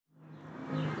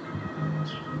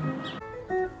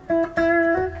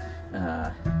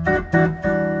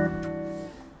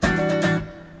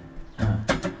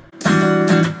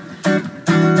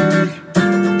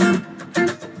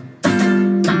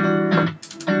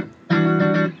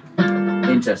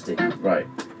interesting. Right.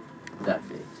 That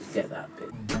bit. Just get that bit.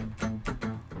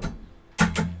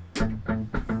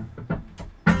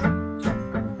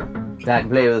 Now I can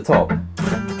play over the top.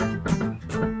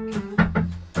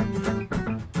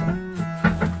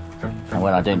 And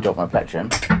when I don't drop my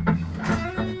plectrum.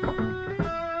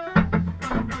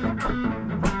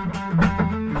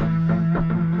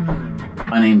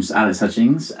 My name's Alex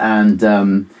Hutchings, and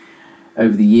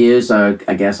over the years, I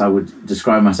guess I would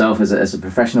describe myself as a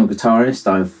professional guitarist.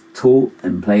 I've taught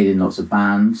and played in lots of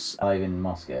bands. I live in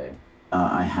Moscow.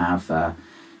 I have,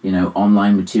 you know,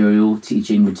 online material,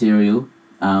 teaching material,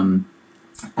 and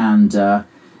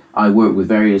I work with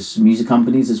various music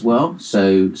companies as well.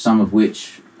 So some of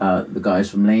which, the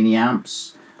guys from Laney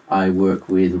Amps. I work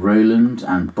with Roland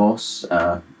and Boss,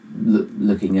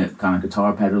 looking at kind of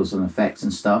guitar pedals and effects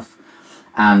and stuff.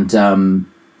 And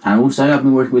also I've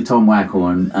been working with Tom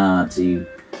Waghorn to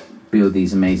build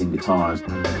these amazing guitars.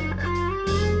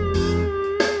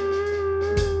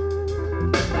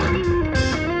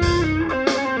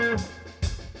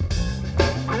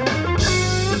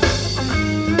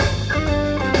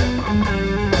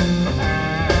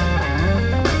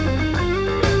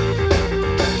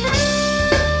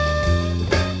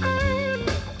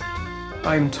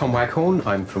 I'm Tom Waghorn.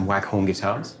 I'm from Waghorn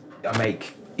Guitars. I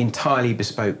make entirely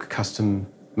bespoke,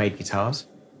 custom-made guitars.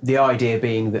 The idea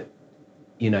being that,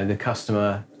 you know, the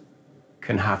customer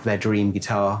can have their dream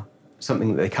guitar,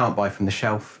 something that they can't buy from the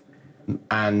shelf,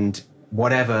 and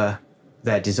whatever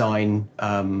their design,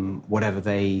 whatever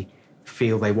they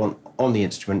feel they want on the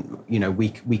instrument, you know, we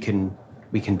can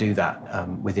do that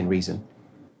within reason.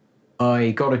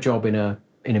 I got a job in a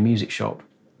music shop.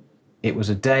 It was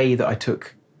a day that I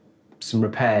took some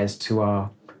repairs to our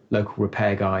local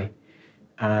repair guy,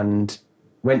 and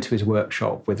went to his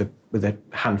workshop with a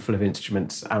handful of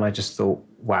instruments, and I just thought,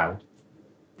 wow,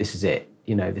 this is it.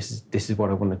 You know, this is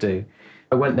what I want to do.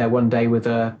 I went there one day with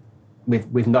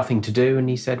nothing to do, and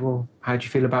he said, well, how do you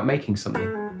feel about making something?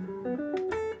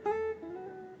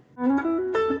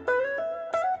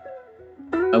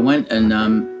 I went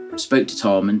and spoke to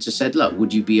Tom and just said, look,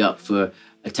 would you be up for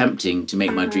attempting to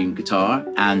make my dream guitar?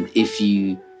 And if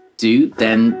you do,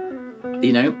 then,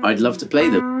 you know, I'd love to play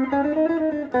them.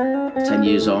 10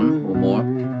 years on or more,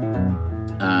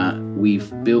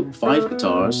 we've built 5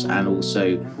 guitars, and also,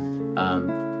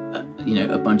 you know,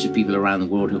 a bunch of people around the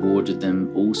world have ordered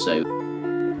them also.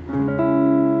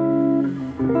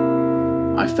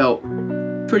 I felt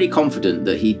pretty confident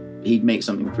that he'd make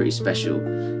something pretty special,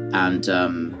 and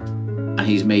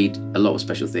he's made a lot of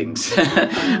special things.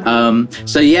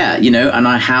 So yeah, you know, and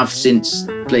I have since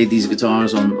played these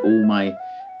guitars on all my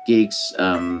gigs,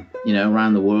 you know,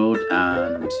 around the world,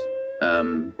 and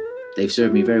they've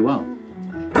served me very well.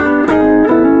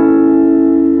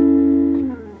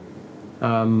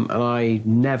 And I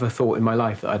never thought in my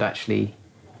life that I'd actually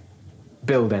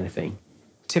build anything.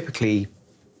 Typically,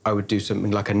 I would do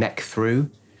something like a neck through,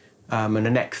 and a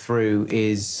neck through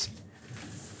is,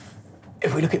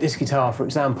 if we look at this guitar, for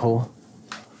example,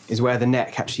 is where the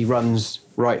neck actually runs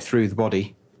right through the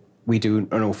body. We do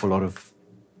an awful lot of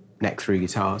neck through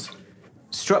guitars.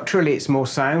 Structurally, it's more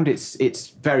sound. It's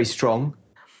very strong.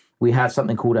 We had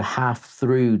something called a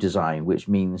half-through design, which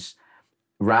means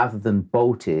rather than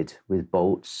bolted with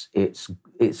bolts, it's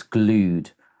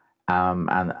glued,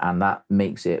 and that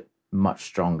makes it much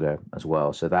stronger as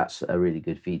well. So that's a really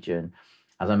good feature. And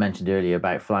as I mentioned earlier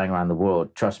about flying around the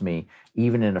world, trust me,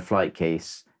 even in a flight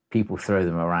case, people throw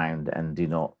them around and do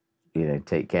not, you know,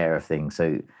 take care of things.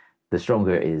 So the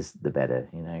stronger it is, the better,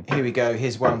 you know. Here we go.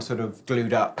 Here's one sort of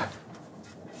glued up.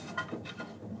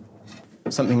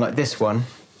 Something like this one.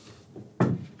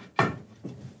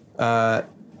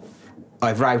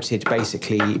 I've routed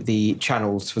basically the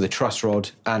channels for the truss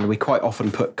rod, and we quite often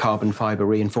put carbon fibre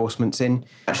reinforcements in.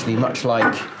 Actually, much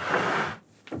like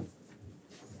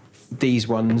these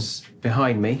ones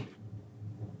behind me,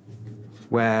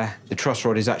 where the truss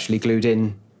rod is actually glued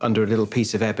in under a little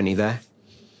piece of ebony there.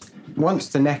 Once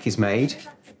the neck is made,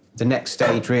 the next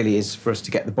stage really is for us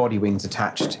to get the body wings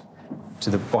attached to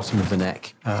the bottom of the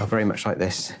neck, very much like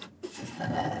this.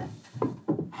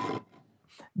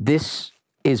 This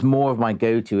is more of my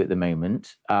go-to at the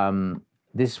moment.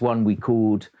 This one we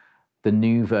called the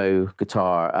Nouveau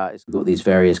guitar. It's got these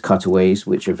various cutaways,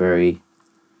 which are very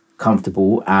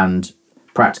comfortable and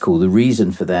practical. The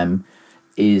reason for them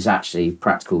is actually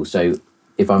practical. So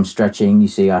if I'm stretching, you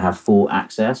see I have full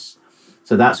access.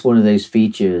 So that's one of those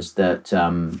features that,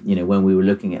 you know, when we were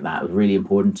looking at that, it was really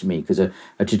important to me, because a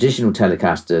traditional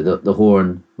Telecaster, the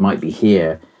horn might be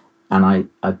here, and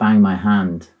I bang my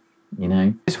hand, you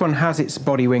know. This one has its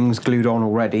body wings glued on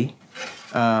already.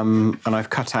 and I've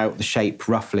cut out the shape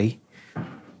roughly.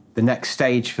 The next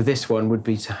stage for this one would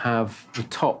be to have the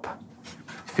top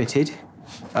fitted.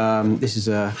 This is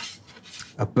a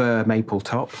burr maple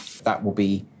top. That will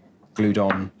be glued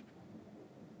on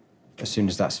as soon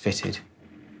as that's fitted.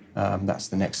 That's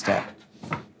the next step.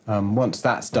 Once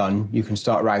that's done, you can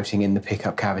start routing in the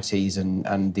pickup cavities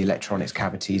and the electronics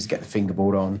cavities, get the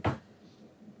fingerboard on.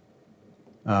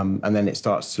 And then it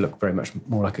starts to look very much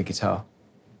more like a guitar.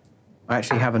 I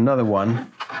actually have another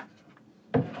one,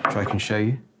 which I can show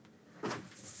you,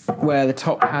 where the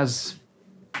top has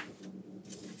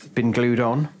been glued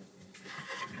on.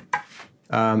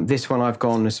 This one I've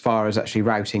gone as far as actually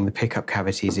routing the pickup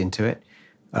cavities into it.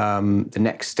 The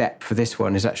next step for this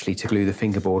one is actually to glue the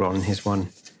fingerboard on. Here's one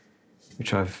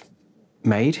which I've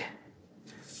made,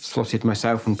 slotted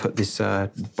myself and put this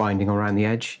binding around the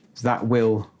edge. So that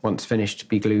will, once finished,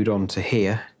 be glued onto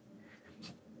here.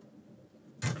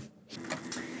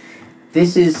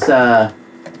 This is the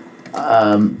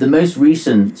most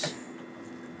recent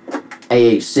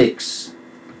AH6,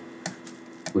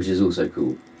 which is also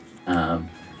cool. And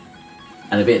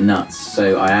a bit nuts,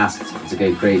 so I asked to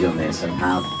go crazy on this and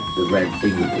have the red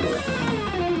fingerboard.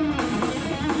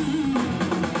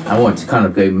 I wanted to kind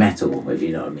of go metal, if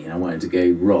you know what I mean. I wanted to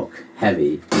go rock,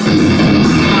 heavy.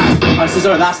 I'm so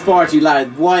sorry, that's far too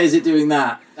loud. Why is it doing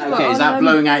that? Okay, is that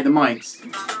blowing out the mics?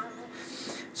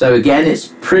 So again,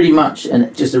 it's pretty much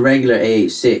just a regular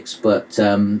AH6, but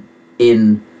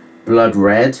in blood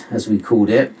red, as we called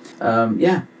it.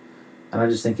 Yeah, and I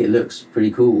just think it looks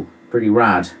pretty cool, pretty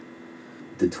rad.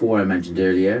 The tour I mentioned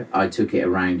earlier, I took it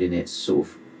around in its sort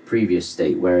of previous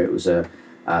state where it was a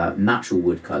natural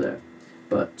wood colour.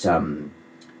 But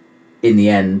in the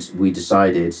end, we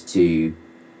decided to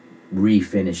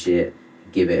refinish it,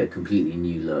 give it a completely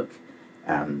new look,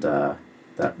 and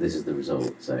this is the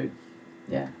result. So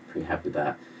yeah, pretty happy with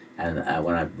that. And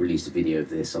when I released a video of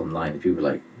this online, people were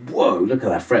like, "Whoa, look at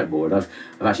that fretboard!" I've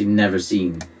actually never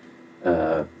seen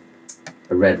a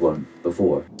red one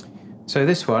before. So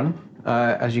this one,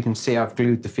 as you can see, I've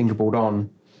glued the fingerboard on.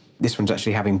 This one's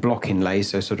actually having block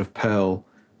inlays, so sort of pearl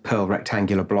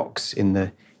rectangular blocks in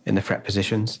the fret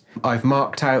positions. I've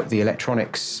marked out the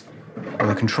electronics and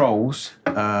the controls.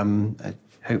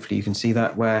 Hopefully you can see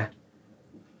that where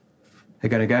they're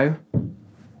going to go.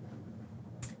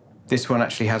 This one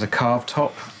actually has a carved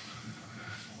top,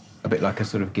 a bit like a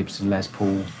sort of Gibson Les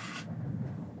Paul.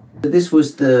 This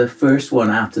was the first one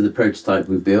after the prototype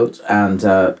we built, and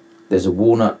there's a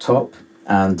walnut top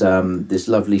and this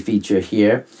lovely feature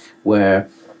here where,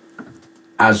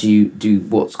 as you do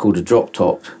what's called a drop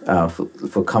top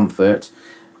for comfort,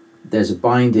 there's a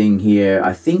binding here.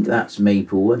 I think that's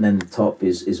maple, and then the top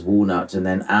is walnut. And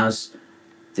then as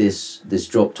this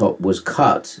drop top was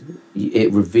cut,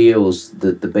 it reveals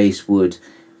the base wood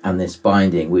and this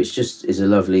binding, which just is a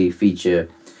lovely feature,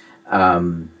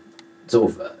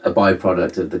 sort of a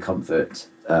byproduct of the comfort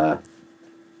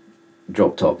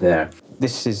drop top there.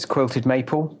 This is quilted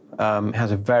maple. It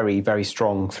has a very, very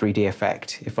strong 3D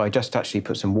effect. If I just actually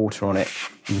put some water on it,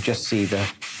 you can just see the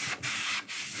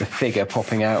figure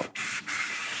popping out.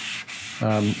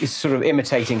 It's sort of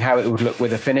imitating how it would look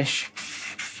with a finish.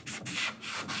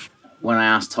 When I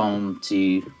asked Tom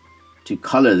to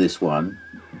colour this one,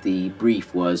 the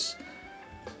brief was,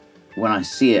 when I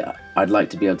see it, I'd like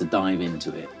to be able to dive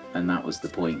into it, and that was the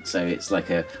point. So it's like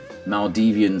a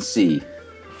Maldivian sea.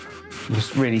 You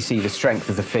just really see the strength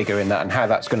of the figure in that and how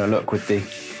that's going to look with the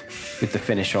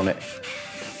finish on it.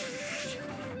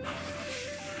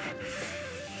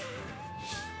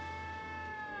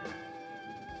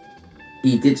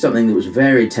 He did something that was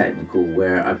very technical,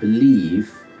 where I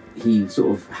believe he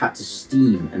sort of had to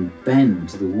steam and bend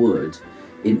the wood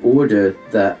in order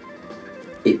that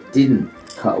it didn't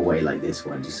cut away like this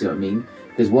one. Do you see what I mean?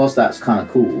 Because whilst that's kind of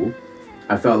cool,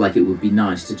 I felt like it would be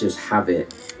nice to just have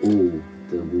it all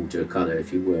the watercolour,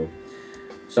 if you will.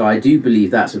 So I do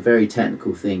believe that's a very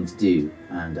technical thing to do,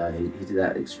 and he did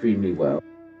that extremely well.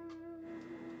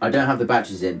 I don't have the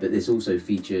batteries in, but this also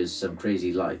features some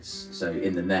crazy lights. So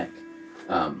in the neck,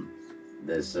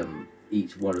 there's some,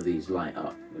 each one of these light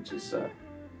up, which is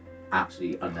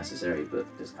absolutely unnecessary, but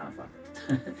just kind of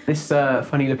fun. This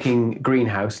funny looking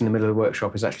greenhouse in the middle of the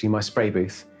workshop is actually my spray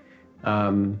booth.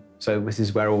 So this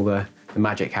is where all the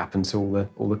magic happens, all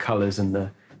the colours and the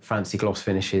fancy gloss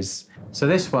finishes. So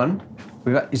this one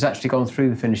is actually gone through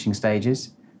the finishing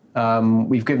stages.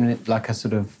 We've given it like a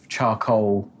sort of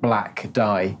charcoal black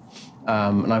dye,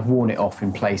 and I've worn it off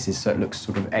in places so it looks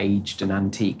sort of aged and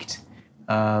antiqued.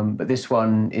 But this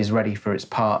one is ready for its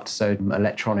part, so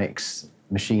electronics,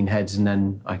 machine heads, and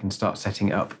then I can start setting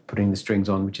it up, putting the strings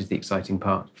on, which is the exciting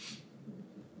part.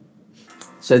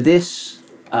 So this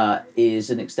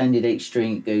is an extended H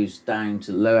string. It goes down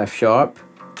to low F sharp.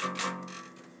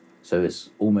 So it's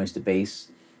almost a bass.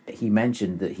 He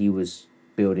mentioned that he was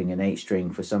building an H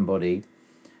string for somebody.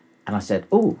 And I said,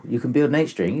 oh, you can build an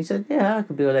H string? He said, yeah, I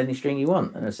can build any string you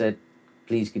want. And I said,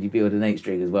 please, could you build an H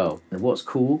string as well? And what's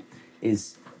cool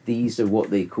is these are what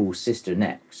they call sister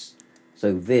necks.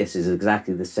 So this is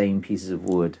exactly the same pieces of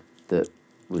wood that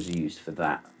was used for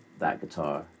that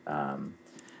guitar.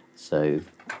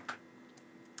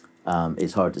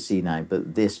 It's hard to see now,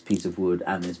 but this piece of wood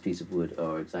and this piece of wood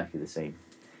are exactly the same.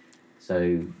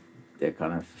 So they're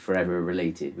kind of forever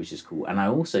related, which is cool. And I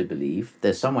also believe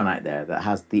there's someone out there that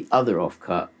has the other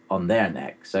offcut on their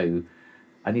neck. So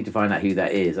I need to find out who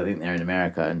that is. I think they're in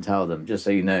America, and tell them, just so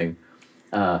you know,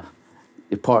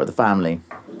 you're part of the family.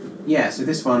 Yeah, so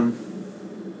this one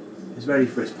is ready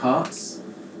for its parts.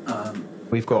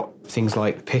 We've got things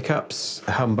like pickups,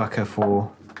 a humbucker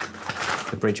for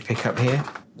the bridge pickup here.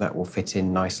 That will fit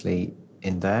in nicely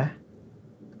in there.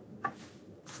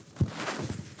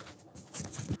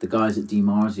 The guys at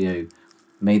DiMarzio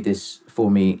made this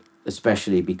for me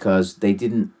especially because they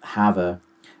didn't have a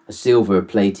silver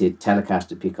plated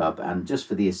Telecaster pickup, and just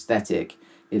for the aesthetic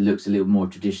it looks a little more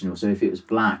traditional. So if it was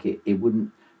black it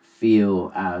wouldn't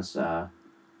feel as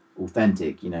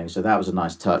authentic, you know. So that was a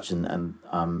nice touch, and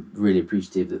I'm really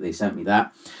appreciative that they sent me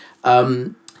that.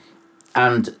 And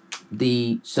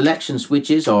the selection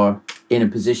switches are in a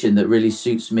position that really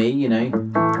suits me, you know.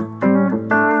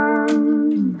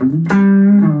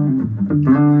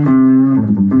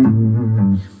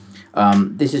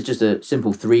 This is just a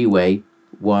simple three-way,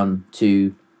 1,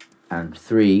 2, and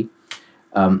 3.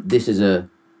 This is a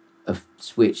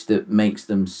switch that makes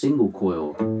them single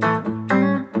coil.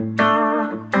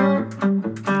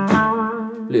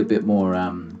 A little bit more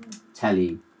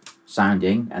telly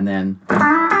sounding, and then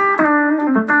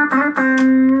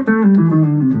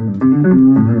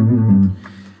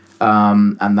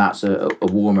and that's a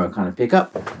warmer kind of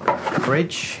pickup.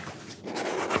 Bridge.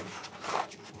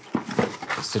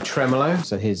 It's a tremolo,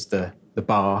 so here's the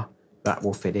bar that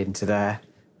will fit into there.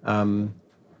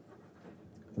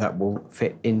 That will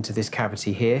fit into this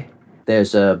cavity here.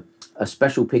 There's a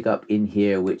special pickup in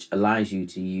here which allows you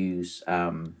to use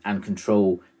and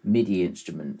control MIDI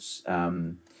instruments.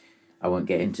 I won't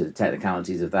get into the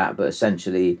technicalities of that, but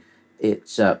essentially it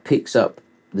picks up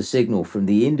the signal from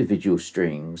the individual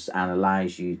strings and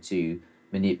allows you to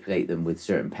manipulate them with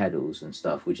certain pedals and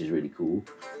stuff, which is really cool.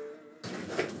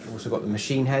 We've also got the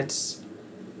machine heads,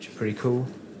 which are pretty cool.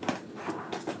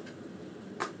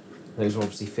 Those will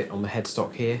obviously fit on the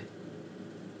headstock here.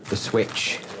 The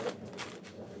switch,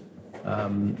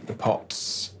 the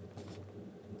pots,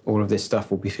 all of this stuff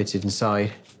will be fitted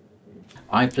inside.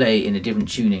 I play in a different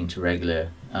tuning to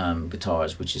regular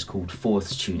guitars, which is called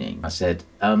fourths tuning. I said,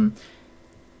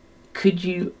 could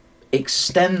you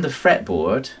extend the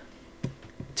fretboard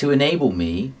to enable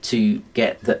me to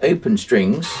get the open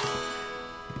strings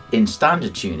in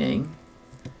standard tuning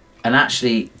and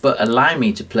actually, but allow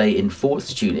me to play in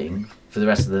fourths tuning for the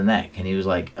rest of the neck? And he was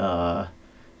like,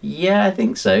 yeah, I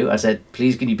think so. I said,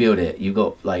 please, can you build it? You've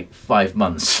got like 5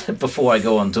 months before I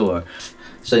go on tour.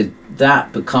 So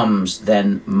that becomes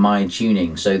then my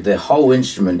tuning. So the whole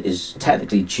instrument is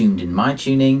technically tuned in my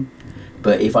tuning,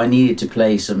 but if I needed to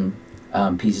play some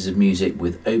pieces of music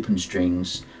with open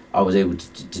strings, I was able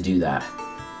to do that.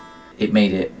 It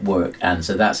made it work, and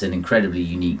so that's an incredibly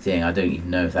unique thing. I don't even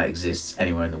know if that exists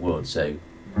anywhere in the world, so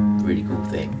really cool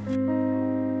thing.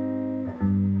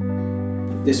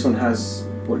 This one has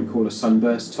what we call a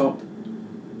sunburst top.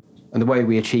 And the way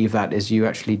we achieve that is you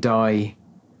actually dye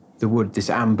the wood this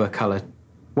amber colour.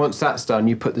 Once that's done,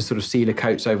 you put the sort of sealer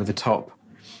coats over the top,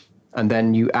 and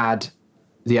then you add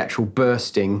the actual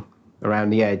bursting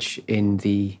around the edge in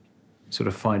the sort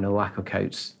of final lacquer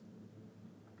coats.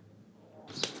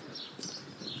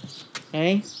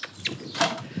 Hey?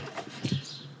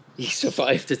 You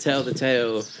survived to tell the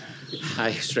tale.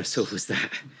 How stressful was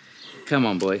that? Come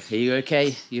on, boy. Are you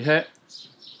okay? You hurt?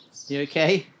 You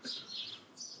okay?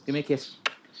 Give me a kiss.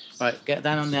 Right, get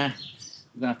down on there.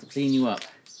 I'm gonna have to clean you up.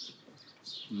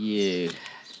 You.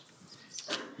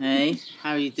 Hey,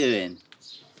 how are you doing?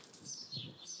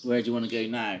 Where do you want to go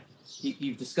now?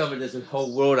 You've discovered there's a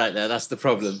whole world out there. That's the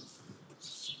problem.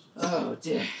 Oh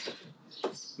dear.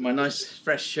 My nice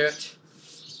fresh shirt.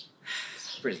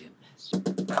 Brilliant.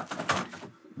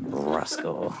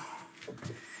 Rascal.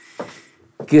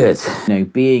 Good. You know,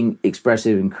 being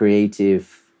expressive and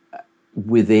creative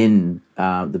within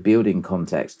the building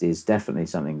context is definitely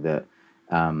something that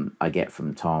I get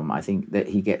from Tom. I think that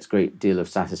he gets a great deal of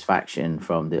satisfaction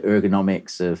from the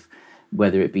ergonomics of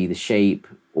whether it be the shape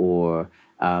or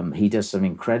He does some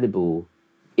incredible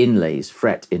inlays,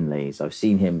 fret inlays. I've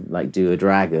seen him like do a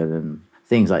dragon and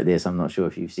things like this. I'm not sure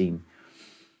if you've seen.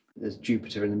 There's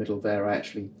Jupiter in the middle there, I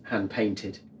actually hand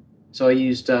painted. So I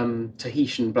used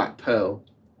Tahitian black pearl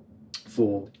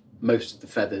for most of the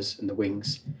feathers and the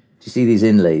wings. Do you see these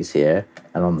inlays here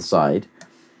and on the side?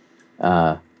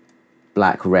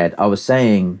 Black, red. I was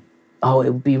saying, oh, it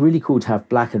would be really cool to have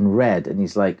black and red. And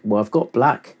he's like, well, I've got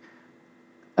black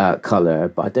colour,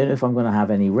 but I don't know if I'm going to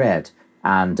have any red.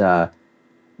 And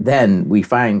then we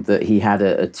found that he had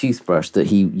a toothbrush that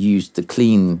he used to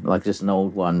clean, like just an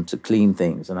old one, to clean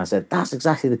things. And I said, that's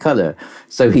exactly the colour.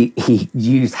 So he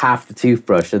used half the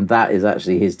toothbrush, and that is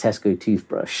actually his Tesco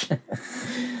toothbrush.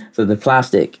 So the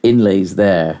plastic inlays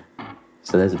there.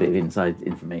 So there's a bit of inside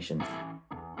information.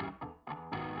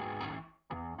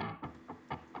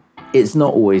 It's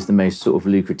not always the most sort of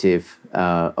lucrative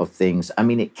of things. I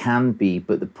mean, it can be,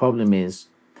 but the problem is,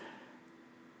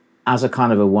 as a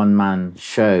kind of a one-man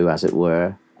show, as it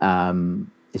were,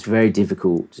 it's very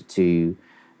difficult to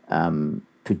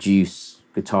produce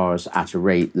guitars at a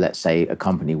rate, let's say, a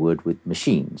company would with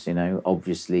machines. You know,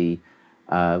 obviously,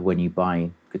 when you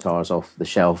buy guitars off the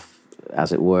shelf,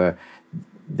 as it were,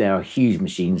 there are huge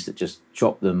machines that just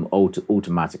chop them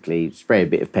automatically, spray a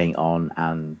bit of paint on,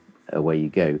 and away you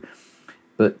go.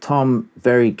 But Tom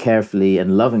very carefully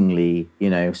and lovingly, you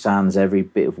know, sands every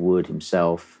bit of wood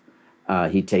himself.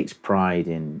 He takes pride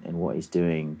in what he's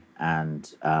doing,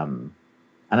 and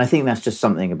I think that's just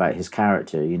something about his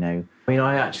character, you know. I mean,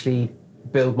 I actually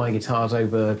build my guitars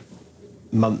over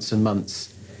months and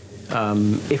months.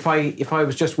 If I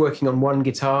was just working on one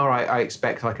guitar, I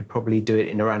expect I could probably do it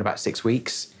in around about 6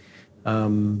 weeks.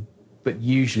 But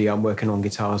usually I'm working on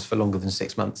guitars for longer than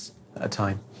 6 months at a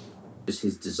time. Just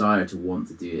his desire to want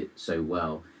to do it so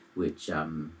well, which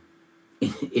in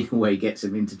a way gets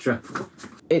him into trouble.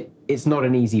 It's not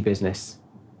an easy business,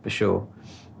 for sure.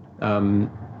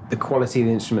 The quality of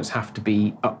the instruments have to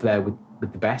be up there with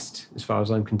the best, as far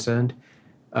as I'm concerned.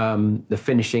 The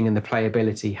finishing and the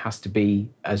playability has to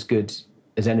be as good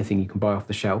as anything you can buy off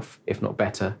the shelf, if not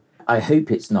better. I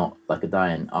hope it's not like a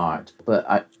dying art, but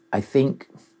I think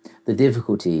the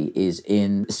difficulty is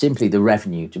in simply the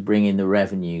revenue, to bring in the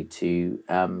revenue to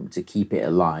keep it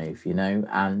alive, you know.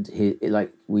 And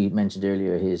like we mentioned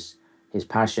earlier, his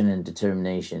passion and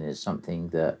determination is something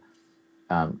that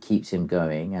keeps him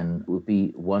going, and it would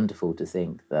be wonderful to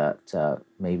think that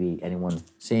maybe anyone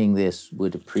seeing this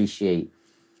would appreciate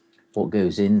what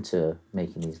goes into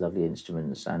making these lovely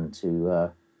instruments, and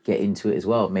to get into it as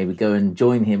well. Maybe go and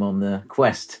join him on the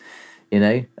quest, you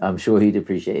know. I'm sure he'd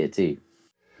appreciate it too.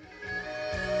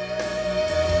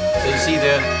 So you see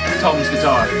Tom's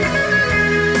guitar.